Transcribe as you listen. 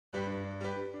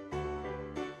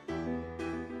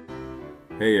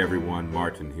Hey everyone,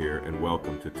 Martin here, and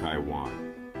welcome to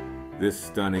Taiwan. This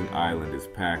stunning island is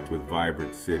packed with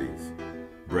vibrant cities,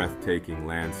 breathtaking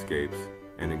landscapes,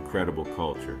 and incredible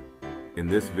culture. In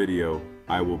this video,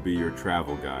 I will be your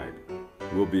travel guide.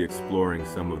 We'll be exploring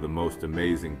some of the most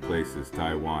amazing places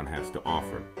Taiwan has to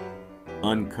offer,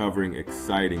 uncovering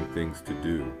exciting things to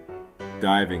do,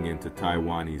 diving into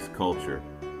Taiwanese culture,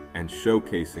 and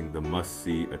showcasing the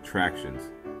must-see attractions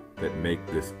that make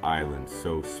this island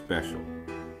so special.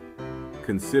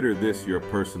 Consider this your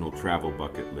personal travel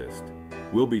bucket list.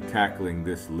 We'll be tackling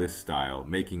this list style,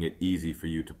 making it easy for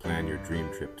you to plan your dream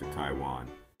trip to Taiwan.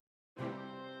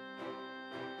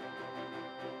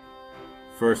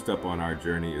 First up on our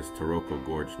journey is Taroko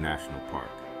Gorge National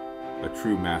Park, a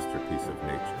true masterpiece of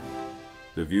nature.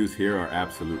 The views here are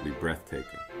absolutely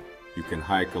breathtaking. You can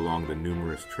hike along the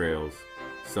numerous trails,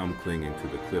 some clinging to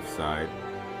the cliffside,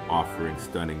 offering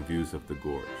stunning views of the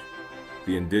gorge.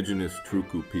 The indigenous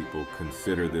Truku people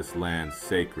consider this land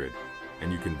sacred,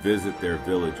 and you can visit their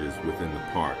villages within the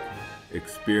park,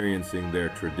 experiencing their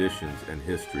traditions and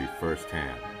history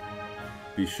firsthand.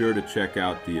 Be sure to check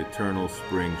out the Eternal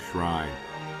Spring Shrine,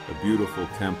 a beautiful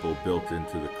temple built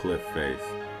into the cliff face,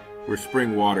 where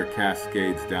spring water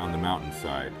cascades down the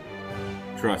mountainside.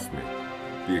 Trust me,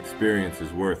 the experience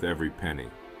is worth every penny,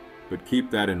 but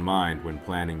keep that in mind when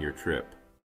planning your trip.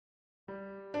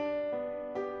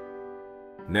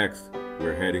 Next,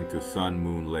 we're heading to Sun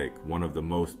Moon Lake, one of the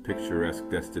most picturesque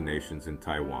destinations in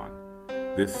Taiwan.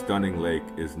 This stunning lake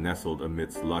is nestled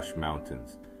amidst lush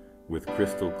mountains, with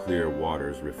crystal clear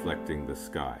waters reflecting the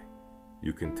sky.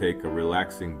 You can take a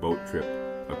relaxing boat trip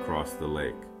across the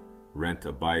lake, rent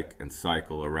a bike and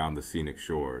cycle around the scenic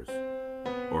shores,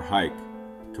 or hike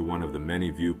to one of the many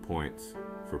viewpoints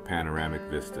for panoramic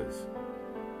vistas.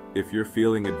 If you're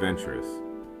feeling adventurous,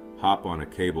 hop on a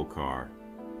cable car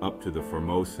up to the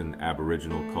Formosan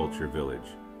Aboriginal Culture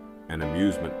Village, an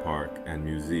amusement park and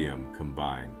museum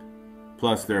combined.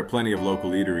 Plus, there are plenty of local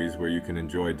eateries where you can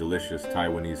enjoy delicious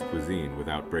Taiwanese cuisine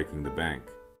without breaking the bank.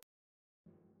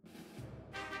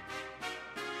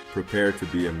 Prepare to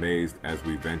be amazed as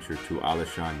we venture to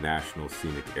Alishan National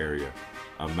Scenic Area,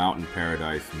 a mountain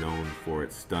paradise known for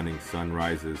its stunning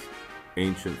sunrises,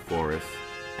 ancient forests,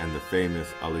 and the famous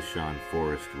Alishan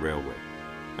Forest Railway.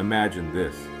 Imagine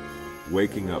this: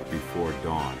 waking up before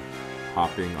dawn,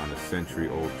 hopping on a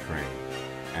century-old train,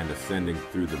 and ascending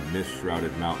through the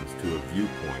mist-shrouded mountains to a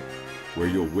viewpoint where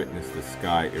you'll witness the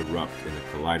sky erupt in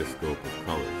a kaleidoscope of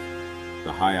colors.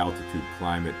 The high-altitude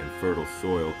climate and fertile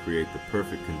soil create the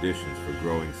perfect conditions for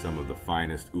growing some of the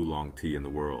finest oolong tea in the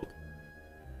world.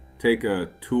 Take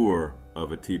a tour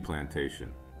of a tea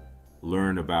plantation,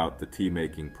 learn about the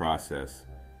tea-making process,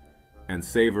 and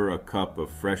savor a cup of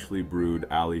freshly brewed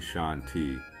Alishan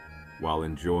tea while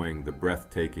enjoying the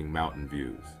breathtaking mountain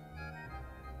views.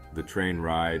 The train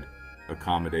ride,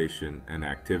 accommodation, and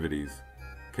activities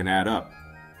can add up,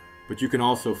 but you can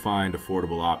also find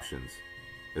affordable options,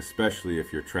 especially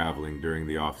if you're traveling during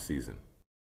the off-season.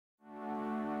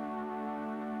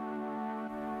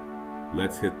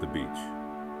 Let's hit the beach.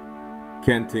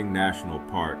 Kenting National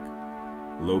Park,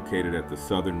 located at the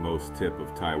southernmost tip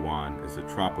of Taiwan, is a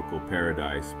tropical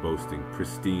paradise boasting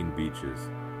pristine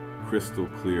beaches, crystal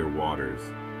clear waters,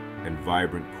 and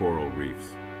vibrant coral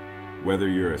reefs. Whether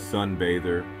you're a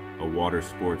sunbather, a water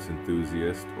sports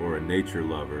enthusiast, or a nature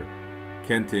lover,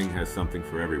 Kenting has something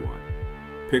for everyone.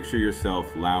 Picture yourself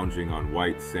lounging on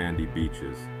white sandy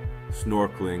beaches,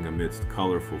 snorkeling amidst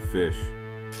colorful fish,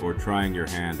 or trying your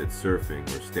hand at surfing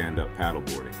or stand-up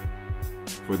paddleboarding.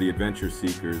 For the adventure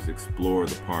seekers, explore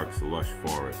the park's lush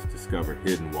forests, discover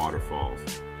hidden waterfalls,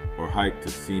 or hike to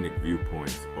scenic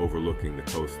viewpoints overlooking the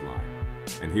coastline.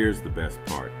 And here's the best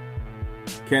part: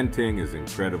 Kenting is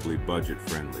incredibly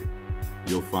budget-friendly.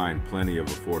 You'll find plenty of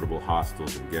affordable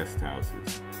hostels and guest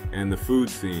houses, and the food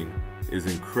scene is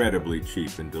incredibly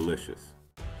cheap and delicious.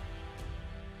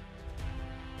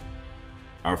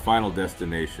 Our final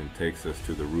destination takes us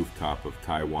to the rooftop of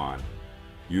Taiwan,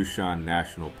 Yushan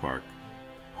National Park,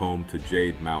 home to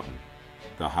Jade Mountain,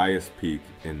 the highest peak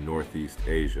in Northeast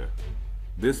Asia.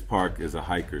 This park is a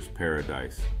hiker's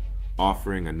paradise,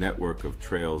 offering a network of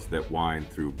trails that wind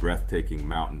through breathtaking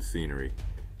mountain scenery,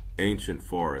 ancient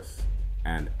forests,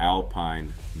 and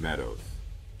alpine meadows.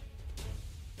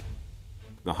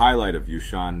 The highlight of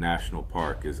Yushan National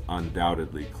Park is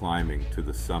undoubtedly climbing to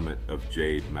the summit of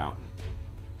Jade Mountain.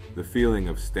 The feeling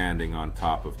of standing on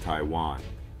top of Taiwan,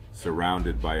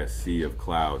 surrounded by a sea of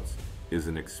clouds, is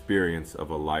an experience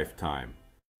of a lifetime.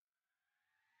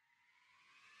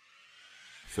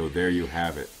 So there you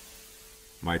have it,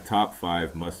 my top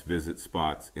 5 must-visit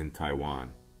spots in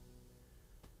Taiwan.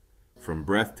 From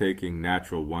breathtaking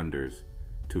natural wonders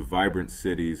to vibrant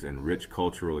cities and rich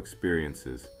cultural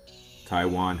experiences,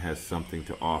 Taiwan has something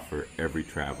to offer every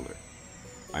traveler.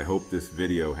 I hope this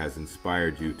video has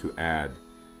inspired you to add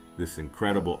this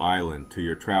incredible island to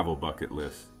your travel bucket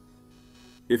list.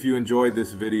 If you enjoyed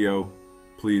this video,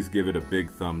 please give it a big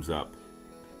thumbs up.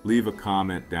 Leave a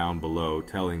comment down below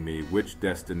telling me which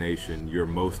destination you're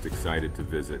most excited to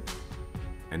visit.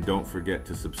 And don't forget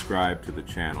to subscribe to the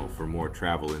channel for more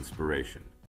travel inspiration.